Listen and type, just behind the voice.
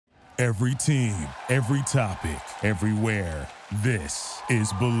Every team, every topic, everywhere. This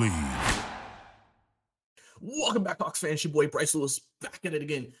is Believe. Welcome back, Hawks fans. Your boy Bryce Lewis back at it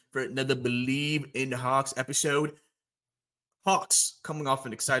again for another Believe in the Hawks episode. Hawks coming off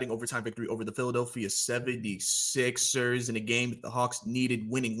an exciting overtime victory over the Philadelphia 76ers in a game that the Hawks needed,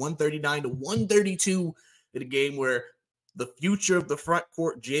 winning 139-132 in a game where the future of the front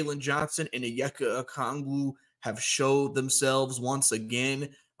court, Jalen Johnson and Onyeka Okongwu, have showed themselves once again.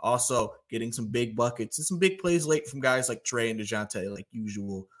 Also getting some big buckets and some big plays late from guys like Trey and DeJounte, like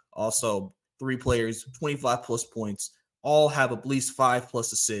usual. Also, 3 players, 25 plus points, all have at least 5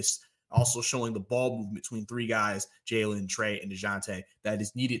 plus assists. Also showing the ball movement between 3 guys, Jalen, Trey, and DeJounte, that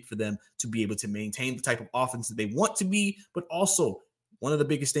is needed for them to be able to maintain the type of offense that they want to be, but also one of the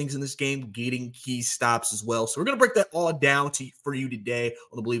biggest things in this game, getting key stops as well. So we're going to break that all down for you today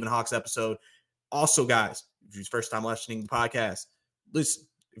on the Believe in Hawks episode. Also, guys, if it's your first time watching the podcast, listen,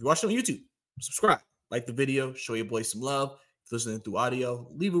 if you're watching on YouTube, subscribe, like the video, show your boys some love. If you're listening through audio,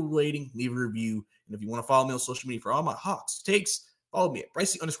 leave a rating, leave a review. And if you want to follow me on social media for all my Hawks takes, follow me at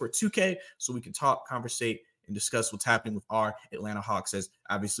Bricey_2K so we can talk, conversate, and discuss what's happening with our Atlanta Hawks, as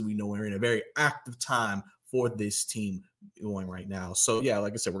obviously we know we're in a very active time for this team going right now. So, yeah,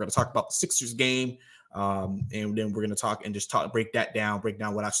 like I said, we're going to talk about the Sixers game, and then we're going to talk and just break down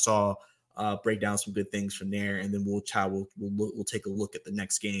what I saw, break down some good things from there, and then we'll take a look at the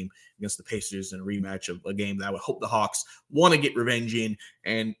next game against the Pacers and a rematch of a game that I would hope the Hawks want to get revenge in.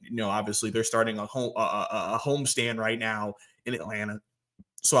 And obviously they're starting a homestand right now in Atlanta.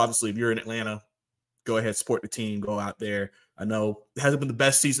 So obviously, if you're in Atlanta, go ahead, support the team, go out there. I know it hasn't been the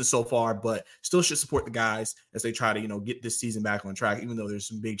best season so far, but still should support the guys as they try to, get this season back on track, even though there's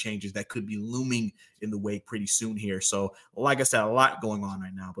some big changes that could be looming in the wake pretty soon here. So, like I said, a lot going on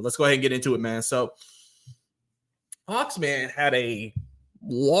right now, but let's go ahead and get into it, man. So, Hawks, man, had a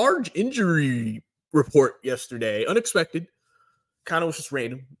large injury report yesterday. Unexpected. Kind of was just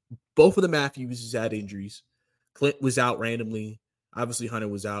random. Both of the Matthews had injuries. Clint was out randomly. Obviously, Hunter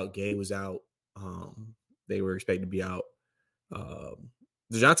was out. Gay was out. They were expected to be out.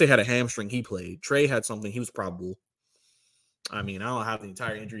 DeJounte had a hamstring. He played. Trey had something. He was probable. I mean, I don't have the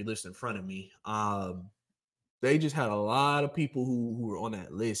entire injury list in front of me. They just had a lot of people who were on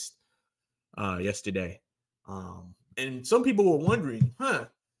that list yesterday. And some people were wondering,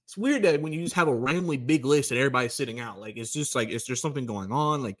 it's weird that when you just have a randomly big list and everybody's sitting out, like, it's just like, is there something going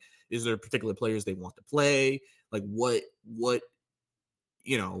on? Like, is there particular players they want to play? Like, what, because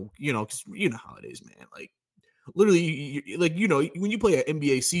you know how it is, man. Like, literally, when you play an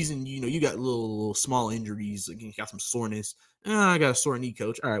NBA season, you got little small injuries. Like, you got some soreness. I got a sore knee,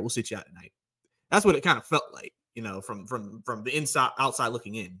 coach. All right, we'll sit you out tonight. That's what it kind of felt like, from the outside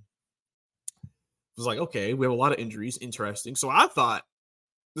looking in. It was like, okay, we have a lot of injuries. Interesting. So I thought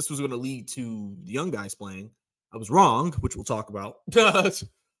this was going to lead to the young guys playing. I was wrong, which we'll talk about.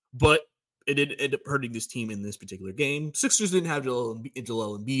 But it did end up hurting this team in this particular game. Sixers didn't have Joel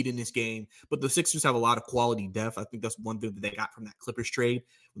Embiid in this game, but the Sixers have a lot of quality depth. I think that's one thing that they got from that Clippers trade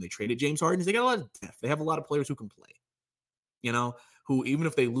when they traded James Harden, is they got a lot of depth. They have a lot of players who can play, who, even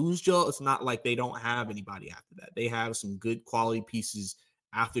if they lose Joel, it's not like they don't have anybody after that. They have some good quality pieces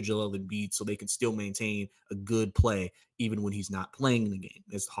after Joel Embiid, so they can still maintain a good play even when he's not playing in the game,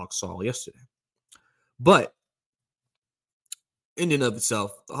 as the Hawks saw yesterday. But in and of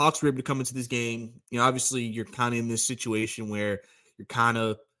itself, the Hawks were able to come into this game. Obviously, you're kind of in this situation where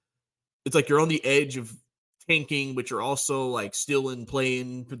it's like you're on the edge of tanking, but you're also like still in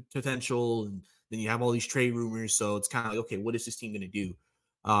playing potential. And then you have all these trade rumors. So it's kind of like, okay, what is this team going to do?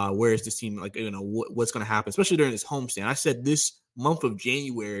 Where is this team? Like, what's going to happen, especially during this homestand? I said this month of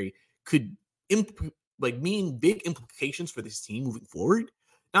January could mean big implications for this team moving forward.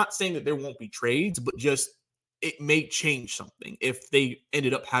 Not saying that there won't be trades, but just it may change something if they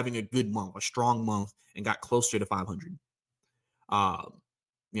ended up having a good month, a strong month, and got closer to 500.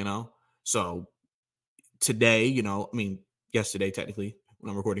 So today, yesterday, technically,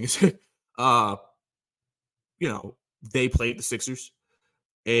 when I'm recording this, they played the Sixers,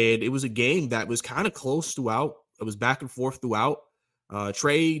 and it was a game that was kind of close throughout. It was back and forth throughout.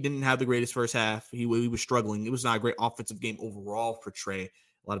 Trey didn't have the greatest first half. He was struggling. It was not a great offensive game overall for Trey. A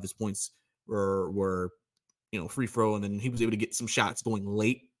lot of his points were free throw, and then he was able to get some shots going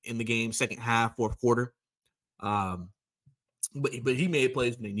late in the game, second half, fourth quarter. But he made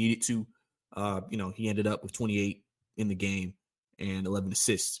plays when they needed to. He ended up with 28 in the game and 11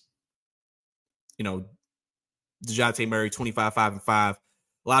 assists. DeJounte Murray, 25, 5, and 5.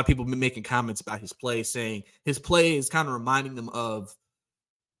 A lot of people have been making comments about his play, saying his play is kind of reminding them of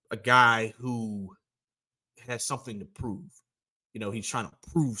a guy who has something to prove. he's trying to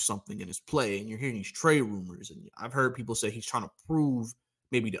prove something in his play, and you're hearing these trade rumors. And I've heard people say he's trying to prove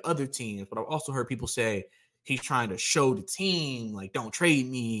maybe to other teams, but I've also heard people say he's trying to show the team, like, don't trade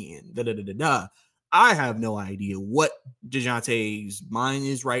me and da-da-da-da-da. I have no idea what DeJounte's mind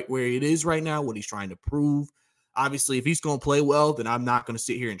is right where it is right now, what he's trying to prove. Obviously, if he's going to play well, then I'm not going to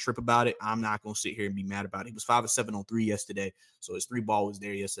sit here and trip about it. I'm not going to sit here and be mad about it. He was 5 of 7 on 3 yesterday, so his 3-ball was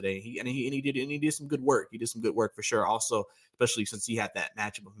there yesterday. He did some good work. He did some good work for sure. Also, especially since he had that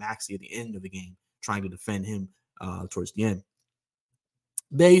matchup of Maxey at the end of the game, trying to defend him towards the end.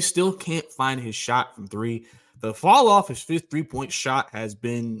 They still can't find his shot from 3. The fall off his 5th 3-point shot has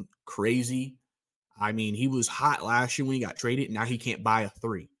been crazy. I mean, he was hot last year when he got traded. Now he can't buy a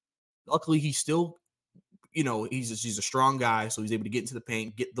 3. Luckily, he's still, he's a strong guy, so he's able to get into the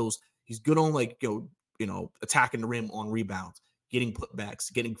paint, get those. He's good on attacking the rim on rebounds, getting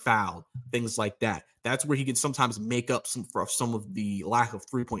putbacks, getting fouled, things like that. That's where he can sometimes make up some of the lack of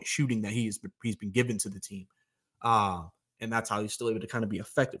 3-point shooting that he's been given to the team. And that's how he's still able to kind of be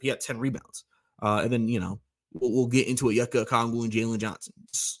effective. He had 10 rebounds. And then, we'll get into it, Onyeka, Okongwu, and Jalen Johnson.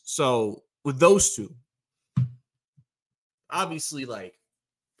 So with those two, obviously,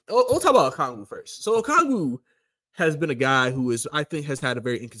 we'll talk about Okongwu first. So Okongwu has been a guy who I think has had a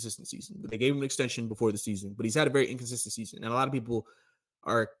very inconsistent season. They gave him an extension before the season, but he's had a very inconsistent season. And a lot of people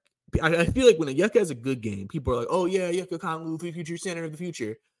I feel like when Onyeka has a good game, people are like, oh yeah, Onyeka Okongwu, future center of the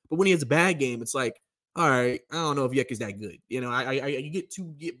future. But when he has a bad game, it's like, all right, I don't know if Onyeka is that good. You get to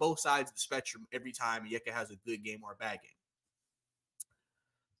get both sides of the spectrum every time Onyeka has a good game or a bad game.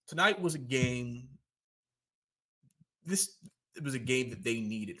 Tonight was a game. It was a game that they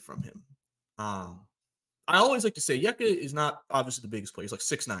needed from him. I always like to say Onyeka is not obviously the biggest player. He's like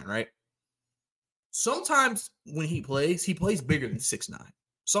 6'9", right? Sometimes when he plays bigger than 6'9".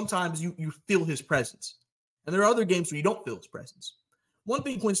 Sometimes you feel his presence. And there are other games where you don't feel his presence. One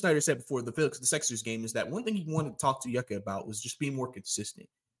thing Quinn Snyder said before the Sixers game is that one thing he wanted to talk to Onyeka about was just being more consistent.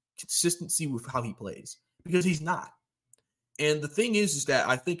 Consistency with how he plays. Because he's not. And the thing is that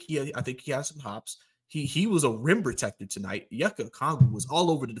I think he has some hops. He was a rim protector tonight. Onyeka Okongwu was all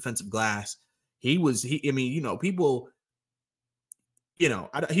over the defensive glass. He only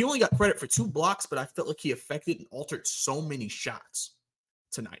got credit for 2 blocks, but I felt like he affected and altered so many shots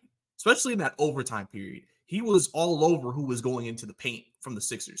tonight, especially in that overtime period. He was all over who was going into the paint from the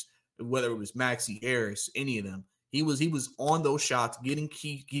Sixers, whether it was Maxey, Harris, any of them. He was on those shots, getting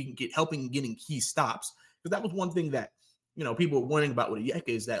key stops. Because that was one thing that people were wondering about with Onyeka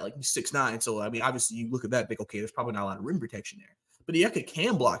is that he's 6'9". So I mean, obviously you look at that, think, okay, there's probably not a lot of rim protection there. But Onyeka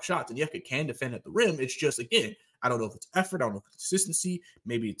can block shots and Onyeka can defend at the rim. It's just, again, I don't know if it's effort, I don't know if it's consistency.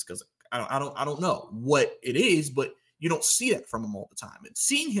 Maybe it's because I don't know what it is, but you don't see that from him all the time. And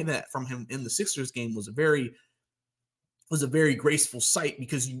seeing that from him in the Sixers game was a very graceful sight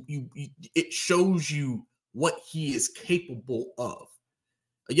because it shows you what he is capable of.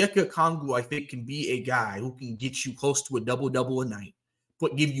 Onyeka Okongwu, I think, can be a guy who can get you close to a double-double a night,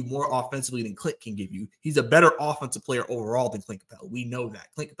 but give you more offensively than Clint can give you. He's a better offensive player overall than Clint Capella. We know that.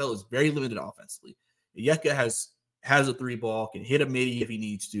 Clint Capella is very limited offensively. Onyeka has a 3-ball, can hit a midi if he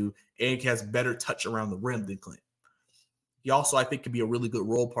needs to, and has better touch around the rim than Clint. He also, I think, can be a really good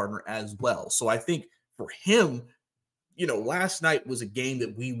role partner as well. So I think for him, last night was a game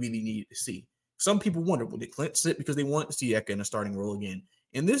that we really needed to see. Some people wonder, well, did Clint sit because they wanted to see Onyeka in a starting role again?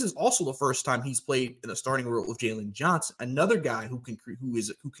 And this is also the first time he's played in a starting role with Jalen Johnson, another guy who can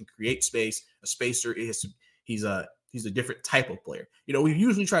create space, a spacer. He's a different type of player. We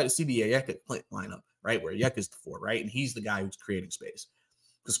usually try to see the Onyeka Clint lineup, right, where Onyeka's the 4, right, and he's the guy who's creating space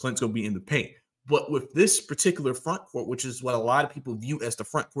because Clint's going to be in the paint. But with this particular front court, which is what a lot of people view as the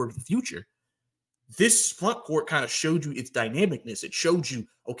front court of the future, this front court kind of showed you its dynamicness. It showed you,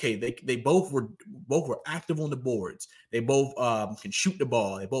 okay, they both were active on the boards. They both can shoot the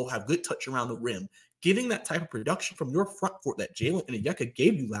ball. They both have good touch around the rim. Getting that type of production from your front court that Jalen and Onyeka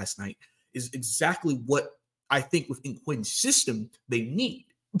gave you last night is exactly what I think within Quinn's system they need.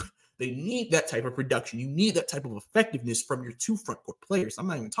 They need that type of production. You need that type of effectiveness from your 2 front court players. I'm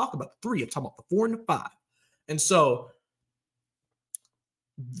not even talking about the 3. I'm talking about the 4 and the 5. And so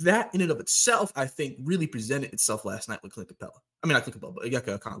that in and of itself, I think, really presented itself last night with Clint Capella. I mean, not Clint Capella, but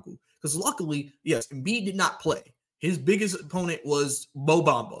Onyeka Okongwu. Because luckily, yes, Embiid did not play. His biggest opponent was Mo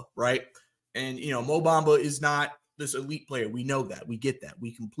Bamba, right? And, Mo Bamba is not this elite player. We know that. We get that.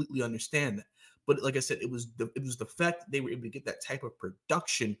 We completely understand that. But like I said, it was the fact that they were able to get that type of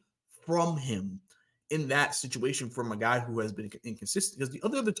production from him in that situation from a guy who has been inconsistent. Because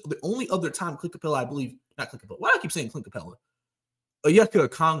the only other time Clint Capella, I believe, not Clint Capella, why do I keep saying Clint Capella? Onyeka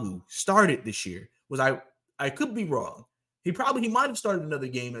Okongwu started this year was I could be wrong, He might have started another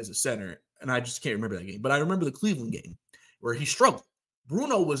game as a center, and I just can't remember that game. But I remember the Cleveland game where he struggled.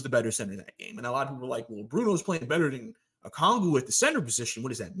 Bruno was the better center in that game. And a lot of people were like, well, Bruno's playing better than Okongwu at the center position. What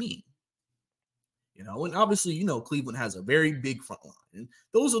does that mean? And obviously, Cleveland has a very big front line. And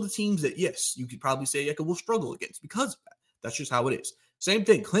those are the teams that, yes, you could probably say Onyeka will struggle against because of that. That's just how it is. Same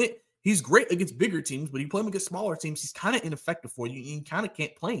thing. Clint, he's great against bigger teams, but you play him against smaller teams, he's kind of ineffective for you. And you kind of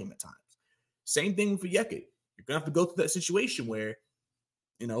can't play him at times. Same thing for Onyeka. You're going to have to go through that situation where,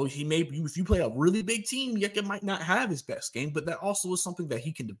 if you play a really big team, Onyeka might not have his best game, but that also is something that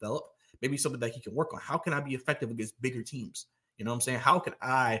he can develop, maybe something that he can work on. How can I be effective against bigger teams? You know what I'm saying? How can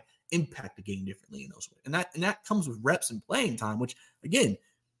I impact the game differently in those ways? And that comes with reps and playing time, which, again,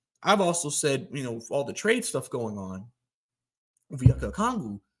 I've also said, with all the trade stuff going on with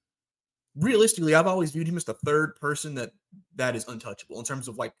Okongwu, realistically, I've always viewed him as the third person that is untouchable in terms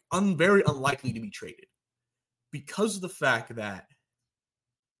of very unlikely to be traded because of the fact that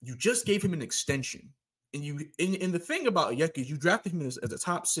you just gave him an extension. And the thing about Onyeka is you drafted him as a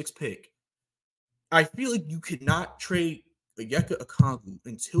top 6 pick. I feel like you could not trade Onyeka Okongwu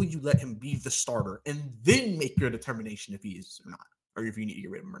until you let him be the starter and then make your determination if he is or not, or if you need to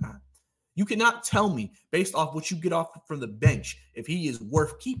get rid of him or not. You cannot tell me based off what you get off from the bench if he is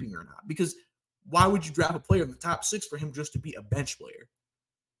worth keeping or not, because why would you draft a player in the top 6 for him just to be a bench player?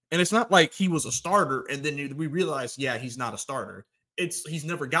 And it's not like he was a starter and then we realized, yeah, he's not a starter. He's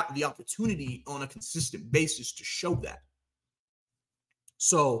never gotten the opportunity on a consistent basis to show that.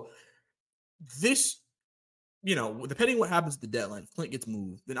 So this, depending on what happens at the deadline, if Clint gets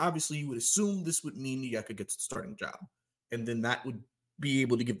moved, then obviously you would assume this would mean Onyeka gets the starting job. And then that would be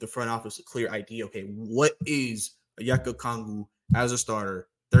able to give the front office a clear idea, okay, what is Onyeka Okongwu as a starter,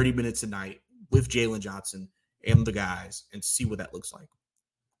 30 minutes a night with Jalen Johnson and the guys, and see what that looks like,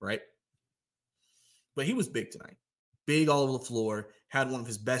 right? But he was big tonight. Big all over the floor, had one of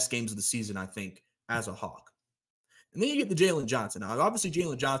his best games of the season, I think, as a Hawk. And then you get the Jalen Johnson. Now, obviously,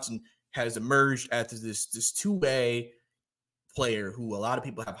 Jalen Johnson has emerged as this two-way player who a lot of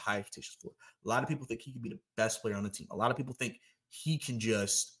people have high expectations for. A lot of people think he could be the best player on the team. A lot of people think he can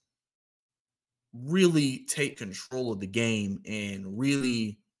just really take control of the game and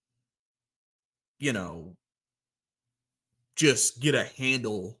really, just get a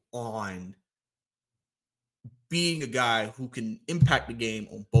handle on being a guy who can impact the game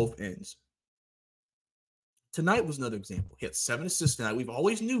on both ends. Tonight was another example. He had 7 assists tonight. We've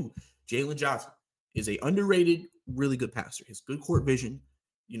always knew Jalen Johnson is a underrated, really good passer. His good court vision,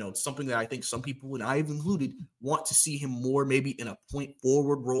 something that I think some people, and I've included, want to see him more maybe in a point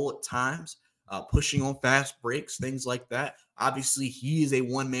forward role at times, pushing on fast breaks, things like that. Obviously, he is a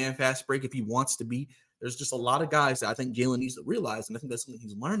one-man fast break if he wants to be. There's just a lot of guys that I think Jalen needs to realize, and I think that's something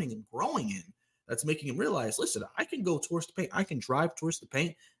he's learning and growing in. That's making him realize, listen, I can go towards the paint. I can drive towards the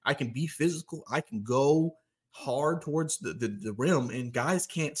paint. I can be physical. I can go hard towards the rim, and guys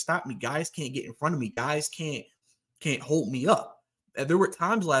can't stop me. Guys can't get in front of me. Guys can't hold me up. And there were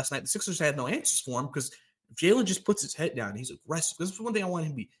times last night the Sixers had no answers for him because if Jalen just puts his head down, he's aggressive. This is one thing I want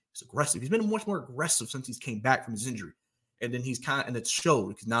him to be. He's aggressive. He's been much more aggressive since he's came back from his injury. And then and it's showed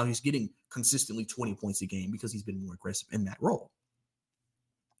because now he's getting consistently 20 points a game because he's been more aggressive in that role.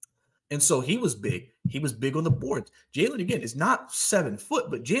 And so he was big. He was big on the boards. Jalen, again, is not 7 foot,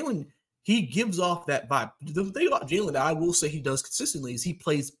 but Jalen, he gives off that vibe. The thing about Jalen that I will say he does consistently is he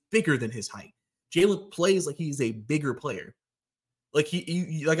plays bigger than his height. Jalen plays like he's a bigger player. Like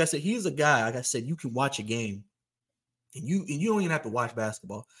like I said, he's a guy, like I said, you can watch a game and you don't even have to watch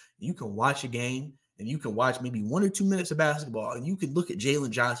basketball. You can watch a game and you can watch maybe 1 or 2 minutes of basketball and you can look at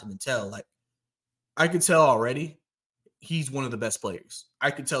Jalen Johnson and tell, like, I could tell already he's one of the best players.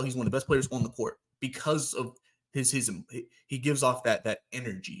 I could tell he's one of the best players on the court because of he gives off that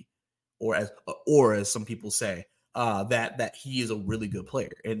energy, or as some people say, that he is a really good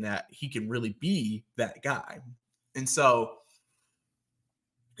player and that he can really be that guy. And so,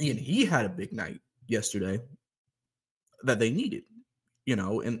 and he had a big night yesterday that they needed,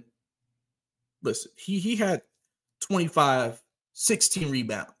 and listen, he had 25, 16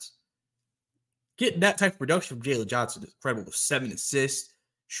 rebounds. Getting that type of production from Jalen Johnson is incredible, with 7 assists,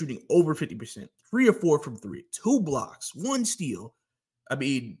 shooting over 50%, 3 or 4 from 3, 2 blocks, 1 steal. I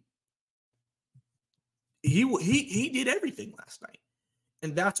mean, he did everything last night.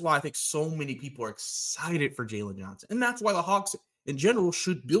 And that's why I think so many people are excited for Jalen Johnson. And that's why the Hawks in general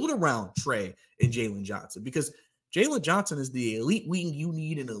should build around Trey and Jalen Johnson, because Jalen Johnson is the elite wing you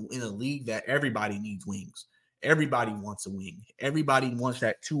need in a league that everybody needs wings. Everybody wants a wing. Everybody wants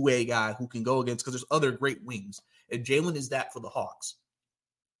that two-way guy who can go against, because there's other great wings. And Jalen is that for the Hawks.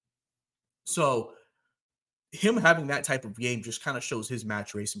 So him having that type of game just kind of shows his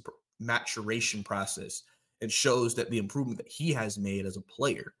maturation process and shows that the improvement that he has made as a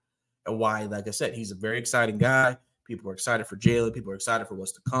player and why, like I said, he's a very exciting guy. People are excited for Jalen. People are excited for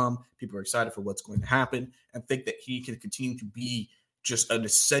what's to come. People are excited for what's going to happen and think that he can continue to be just an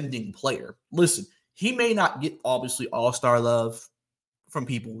ascending player. Listen, he may not get obviously all-star love from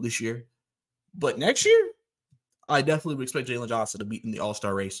people this year, but next year, I definitely would expect Jalen Johnson to be in the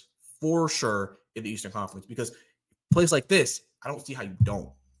all-star race for sure in the Eastern Conference because plays like this, I don't see how you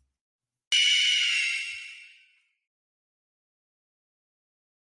don't.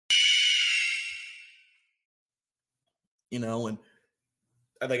 You know, and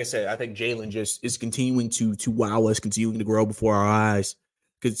like I said, I think Jalen just is continuing to wow us, continuing to grow before our eyes,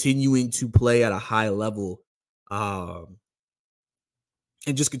 continuing to play at a high level, and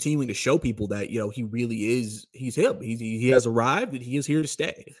just continuing to show people that, you know, he really is, he's him. He has arrived and he is here to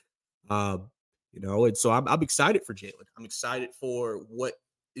stay. You know, and so I'm excited for Jalen. I'm excited for what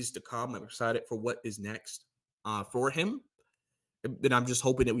is to come. I'm excited for what is next for him. And I'm just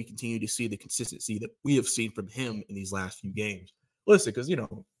hoping that we continue to see the consistency that we have seen from him in these last few games. Listen, because, you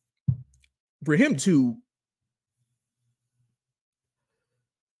know, for him too,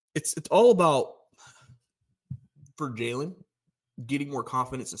 it's all about, for Jalen, getting more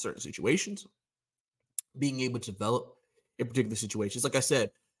confidence in certain situations, being able to develop in particular situations. Like I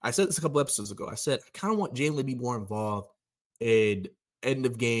said this a couple episodes ago. I said, I kind of want Jalen to be more involved in end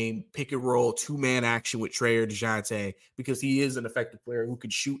of game, pick and roll, 2-man action with Trey or DeJounte, because he is an effective player who can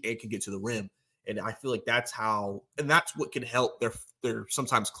shoot and can get to the rim. And I feel like that's what can help their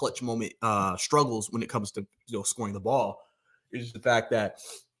sometimes clutch moment struggles when it comes to, you know, scoring the ball, is the fact that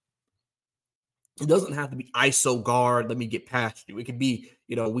it doesn't have to be ISO guard, let me get past you. It could be,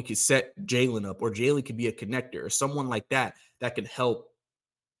 you know, we could set Jalen up, or Jalen could be a connector or someone like that can help,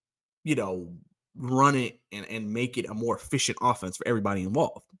 you know, run it and make it a more efficient offense for everybody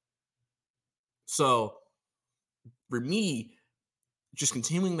involved. So for me, just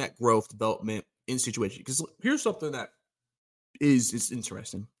continuing that growth development in situations, because here's something that is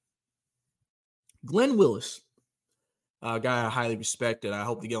interesting. Glenn Willis, a guy I highly respect that I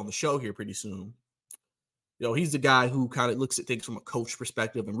hope to get on the show here pretty soon. You know, he's the guy who kind of looks at things from a coach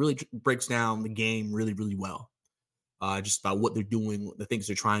perspective and really breaks down the game really, really well. Just about what they're doing, the things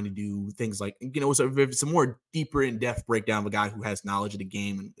they're trying to do, things like, you know, it's a more deeper in-depth breakdown of a guy who has knowledge of the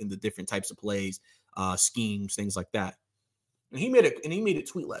game and the different types of plays, schemes, things like that. And he made a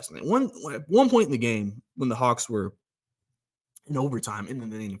tweet last night. At one point in the game, when the Hawks were in overtime in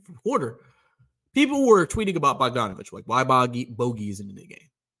the quarter, people were tweeting about Bogdanovich, like why Bogey isn't in the game.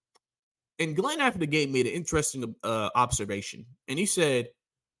 And Glenn after the game made an interesting observation, and he said,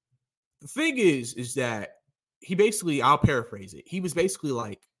 the thing is that he basically, I'll paraphrase it, he was basically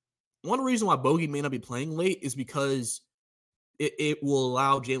like, one reason why Bogey may not be playing late is because it will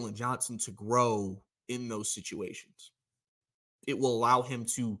allow Jalen Johnson to grow in those situations. It will allow him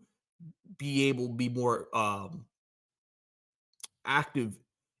to be able to be more active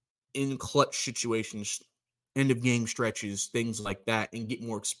in clutch situations, end of game stretches, things like that, and get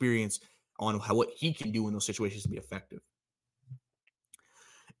more experience on what he can do in those situations to be effective.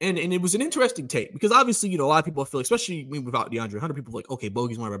 And it was an interesting take because obviously, you know, a lot of people feel, especially without DeAndre Hunter, people are like, okay,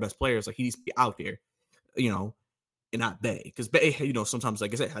 Bogey's one of our best players. Like, he needs to be out there, you know, and not Bey. Because Bey, you know, sometimes,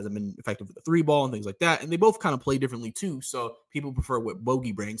 like I said, hasn't been effective with the 3-ball and things like that. And they both kind of play differently too. So people prefer what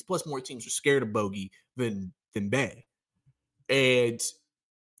Bogey brings. Plus, more teams are scared of Bogey than Bey. And,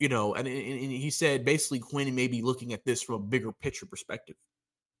 you know, and he said basically Quinn may be looking at this from a bigger picture perspective.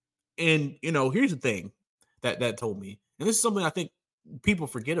 And, you know, here's the thing that told me, and this is something I think people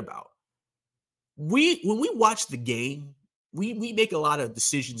forget about. When we watch the game, we make a lot of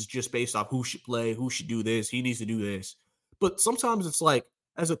decisions just based off who should play, who should do this, he needs to do this. But sometimes it's like,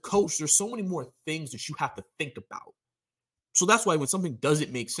 as a coach, there's so many more things that you have to think about. So that's why when something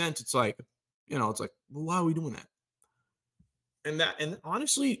doesn't make sense, it's like, you know, it's like, well, why are we doing that? And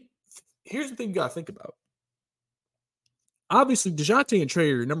honestly, here's the thing you got to think about. Obviously, DeJounte and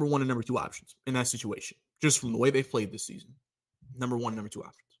Trey are number 1 and number 2 options in that situation, just from the way they've played this season. Number 1, number 2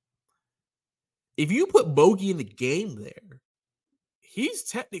 options. If you put Bogey in the game there, he's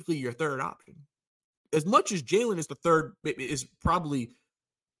technically your third option. As much as Jalen is the third, is probably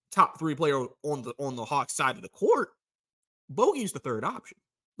top 3 player on the Hawks side of the court, Bogey's the third option.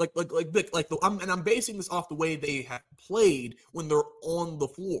 I'm basing this off the way they have played when they're on the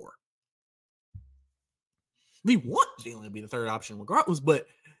floor. We want Jalen to be the third option regardless, but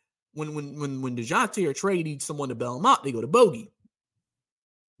when DeJounte or Trey needs someone to bail him out, they go to Bogey.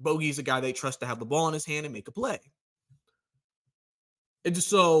 Bogey's a guy they trust to have the ball in his hand and make a play. And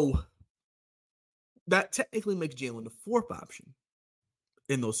so that technically makes Jalen the fourth option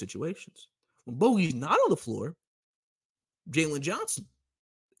in those situations. When Bogey's not on the floor, Jalen Johnson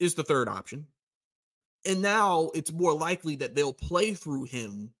is the third option. And now it's more likely that they'll play through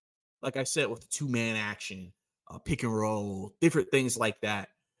him, like I said, with the two-man action, pick and roll, different things like that,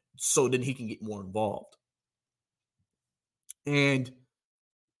 so then he can get more involved. And,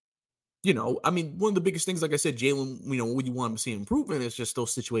 I mean, one of the biggest things, like I said, Jalen, what you want to see improvement is just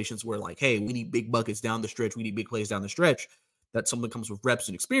those situations where, like, hey, we need big buckets down the stretch. We need big plays down the stretch. That's something that comes with reps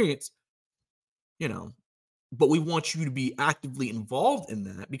and experience, but we want you to be actively involved in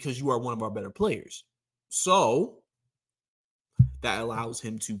that because you are one of our better players. So that allows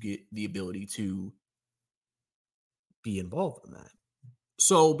him to get the ability to be involved in that.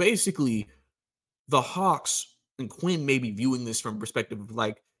 So basically, the Hawks and Quinn may be viewing this from perspective of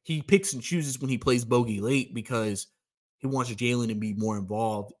like he picks and chooses when he plays Bogey late because he wants Jalen to be more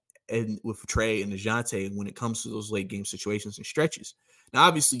involved and with Trey and DeJounte when it comes to those late game situations and stretches. Now,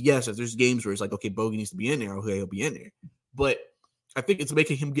 obviously, yes, if there's games where it's like, okay, Bogey needs to be in there, okay, he'll be in there. But I think it's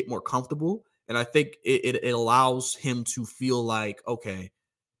making him get more comfortable. And I think it allows him to feel like, okay,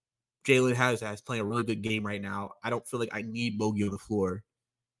 Jalen has playing a really good game right now. I don't feel like I need Bogey on the floor.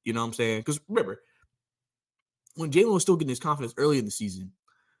 You know what I'm saying? Because remember, when Jalen was still getting his confidence early in the season,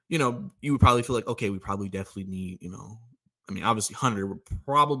 you would probably feel like, okay, we probably definitely need, I mean, obviously Hunter would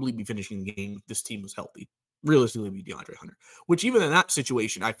probably be finishing the game if this team was healthy. Realistically, it'd be DeAndre Hunter, which even in that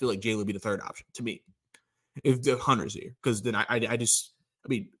situation, I feel like Jalen would be the third option to me if the Hunter's here. Because then I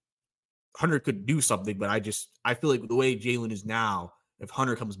mean, Hunter could do something, but I feel like the way Jalen is now, if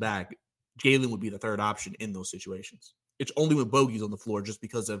Hunter comes back, Jalen would be the third option in those situations. It's only when Bogey's on the floor just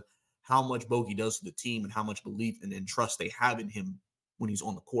because of how much Bogey does to the team and how much belief and trust they have in him when he's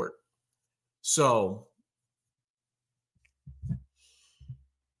on the court. So,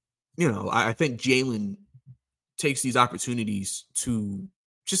 I think Jalen takes these opportunities to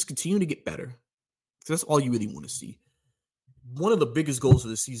just continue to get better. That's all you really want to see. One of the biggest goals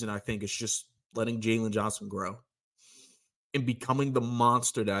of the season, I think, is just letting Jalen Johnson grow and becoming the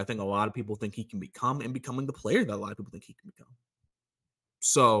monster that I think a lot of people think he can become and becoming the player that a lot of people think he can become.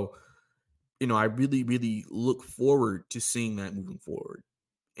 So, I really, really look forward to seeing that moving forward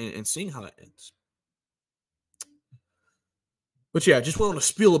and seeing how that ends. But yeah, just wanted to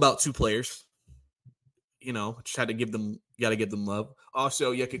spiel about two players. Just got to give them love.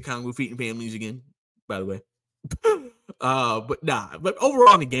 Also, Okongwu feeding families again, by the way. But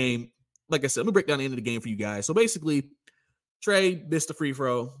overall in the game, like I said, let me break down the end of the game for you guys. So basically, Trey missed the free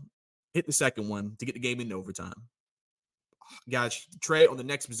throw, hit the second one to get the game into overtime. Guys, Trey on the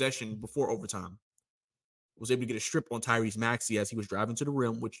next possession before overtime was able to get a strip on Tyrese Maxey as he was driving to the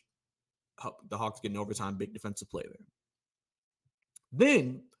rim, which helped the Hawks get an overtime big defensive play there.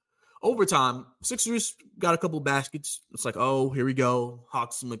 Then overtime, Sixers got a couple of baskets. It's like, oh, here we go.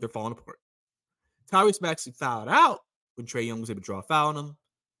 Hawks seem like they're falling apart. Tyrese Maxey fouled out when Trae Young was able to draw a foul on him.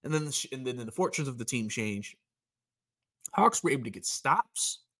 And then the fortunes of the team changed. Hawks were able to get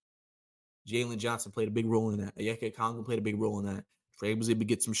stops. Jalen Johnson played a big role in that. Okongwu played a big role in that. Trey was able to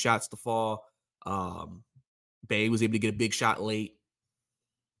get some shots to fall. Bay was able to get a big shot late.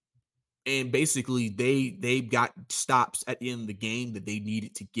 And basically, they got stops at the end of the game that they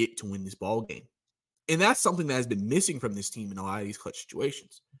needed to get to win this ball game. And that's something that has been missing from this team in a lot of these clutch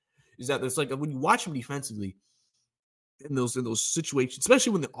situations. Is that it's like when you watch them defensively in those situations,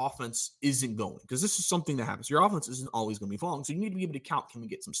 especially when the offense isn't going, because this is something that happens. Your offense isn't always going to be falling, so you need to be able to count. Can we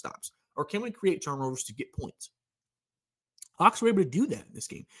get some stops, or can we create turnovers to get points? Hawks were able to do that in this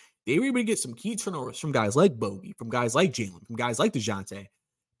game. They were able to get some key turnovers from guys like Bogey, from guys like Jalen, from guys like DeJounte,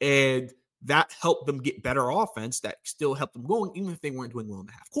 and that helped them get better offense. That still helped them going, even if they weren't doing well in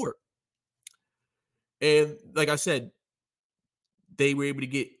the half court. And like I said, they were able to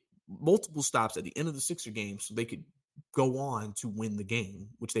get multiple stops at the end of the Sixer game so they could go on to win the game,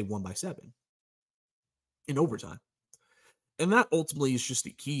 which they won by 7 in overtime. And that ultimately is just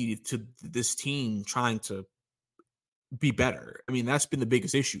the key to this team trying to be better. I mean, that's been the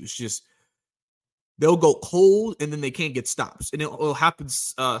biggest issue. It's just they'll go cold and then they can't get stops. And it'll happen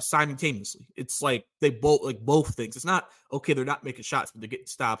simultaneously. It's like they both things. It's not, okay, they're not making shots, but they're getting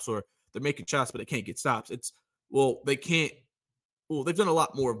stops, or they're making shots, but they can't get stops. It's, they can't. Well, they've done a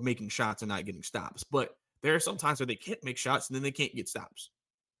lot more of making shots and not getting stops, but there are some times where they can't make shots and then they can't get stops.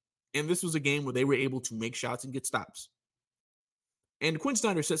 And this was a game where they were able to make shots and get stops. And Quinn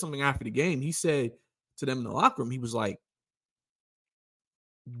Snyder said something after the game. He said to them in the locker room, he was like,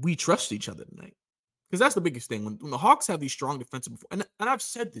 we trust each other tonight. Because that's the biggest thing. When the Hawks have these strong defensive, and I've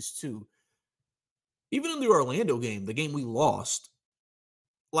said this too, even in the Orlando game, the game we lost,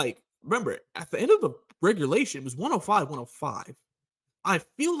 like remember, at the end of the regulation, it was 105-105. I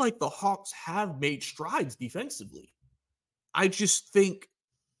feel like the Hawks have made strides defensively. I just think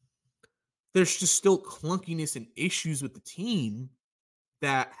there's just still clunkiness and issues with the team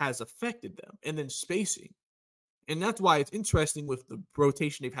that has affected them, and then spacing. And that's why it's interesting with the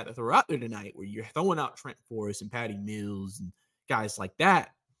rotation they've had throughout there tonight, where you're throwing out Trent Forrest and Patty Mills and guys like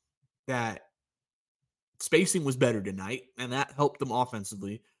that, that spacing was better tonight, and that helped them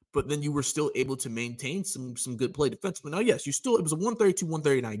offensively. But then you were still able to maintain some good play defensively. Now, yes, it was a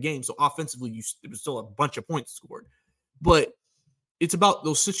 132-139 game, so offensively, it was still a bunch of points scored. But it's about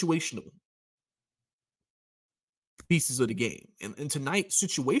those situational pieces of the game. And tonight,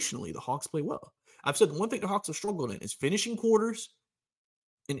 situationally, the Hawks play well. I've said the one thing the Hawks have struggled in is finishing quarters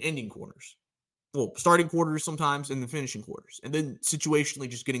and ending quarters. Well, starting quarters sometimes and then finishing quarters. And then situationally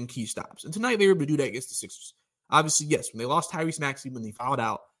just getting key stops. And tonight they were able to do that against the Sixers. Obviously, yes, when they lost Tyrese Maxey, when they fouled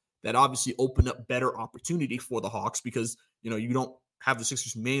out, that obviously opened up better opportunity for the Hawks because, you don't have the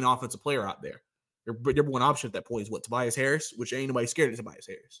Sixers' main offensive player out there. Your number one option at that point is Tobias Harris, which ain't nobody scared of Tobias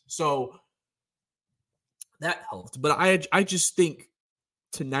Harris. So that helped. But I just think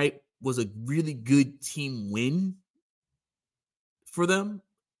tonight was a really good team win for them,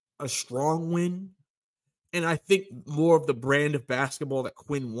 a strong win. And I think more of the brand of basketball that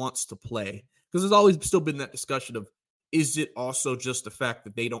Quinn wants to play. Because there's always still been that discussion of, is it also just the fact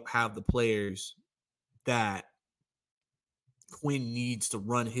that they don't have the players that Quinn needs to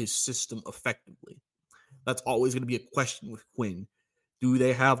run his system effectively? That's always going to be a question with Quinn. Do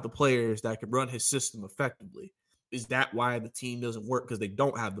they have the players that can run his system effectively? Is that why the team doesn't work? Because they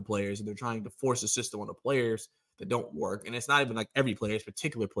don't have the players and they're trying to force a system on the players that don't work. And it's not even like every player, it's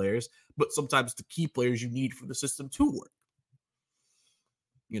particular players, but sometimes the key players you need for the system to work,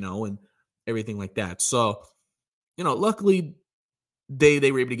 and everything like that. So, luckily they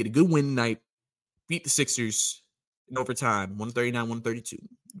were able to get a good win tonight, beat the Sixers in overtime, 139-132.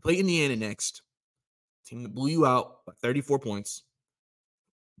 Play Indiana next. Team that blew you out by 34 points.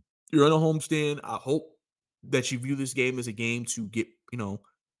 You're on a homestand. I hope that you view this game as a game to get,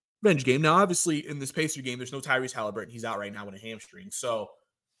 revenge game. Now, obviously, in this Pacer game, there's no Tyrese Halliburton. He's out right now with a hamstring, so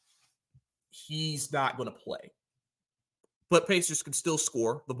he's not going to play. But Pacers can still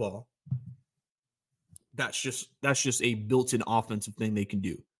score the ball. That's just a built-in offensive thing they can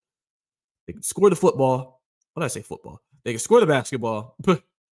do. They can score the football. What did I say? Football. They can score the basketball,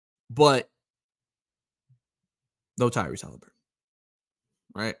 but no Tyrese Halliburton.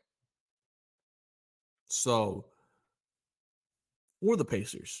 Right? So, for the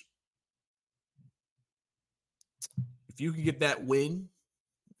Pacers, if you can get that win,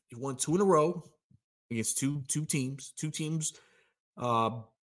 you won 2 in a row against two teams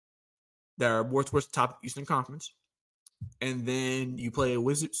that are more towards the top of the Eastern Conference, and then you play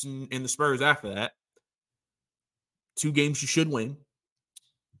Wizards and the Spurs after that. 2 games you should win.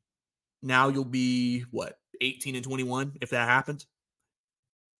 Now you'll be, 18-21 if that happens?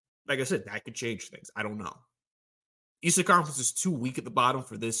 Like I said, that could change things. I don't know. Eastern Conference is too weak at the bottom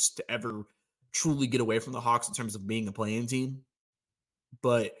for this to ever truly get away from the Hawks in terms of being a play-in team.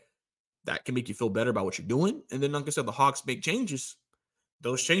 But that can make you feel better about what you're doing. And then, like I said, the Hawks make changes.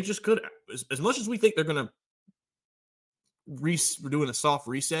 Those changes could, as much as we think they're going to we're doing a soft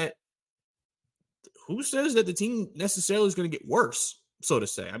reset, who says that the team necessarily is going to get worse, so to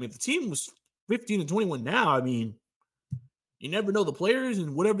say? I mean, if the team was 15-21 now, I mean, you never know. The players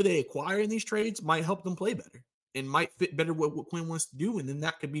and whatever they acquire in these trades might help them play better and might fit better what Quinn wants to do. And then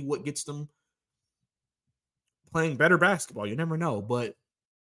that could be what gets them playing better basketball. You never know, but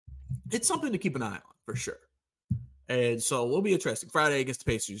it's something to keep an eye on for sure. And so it'll be interesting. Friday against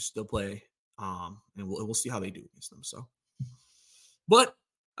the Pacers, they'll play, and we'll see how they do against them. So, but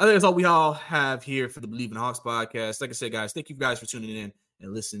I think that's all we all have here for the Believe in Hawks podcast. Like I said, guys, thank you guys for tuning in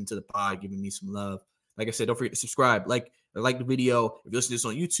and listening to the pod, giving me some love. Like I said, don't forget to subscribe, like the video. If you're listening to this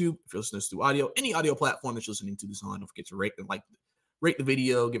on YouTube, if you're listening to this through audio, any audio platform that you're listening to this on, don't forget to rate the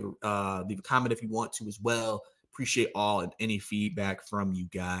video, leave a comment if you want to as well. Appreciate all and any feedback from you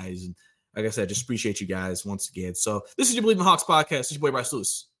guys. And like I said, just appreciate you guys once again. So this is your Believe in Hawks podcast. This is your boy Bryce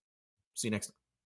Lewis. See you next time.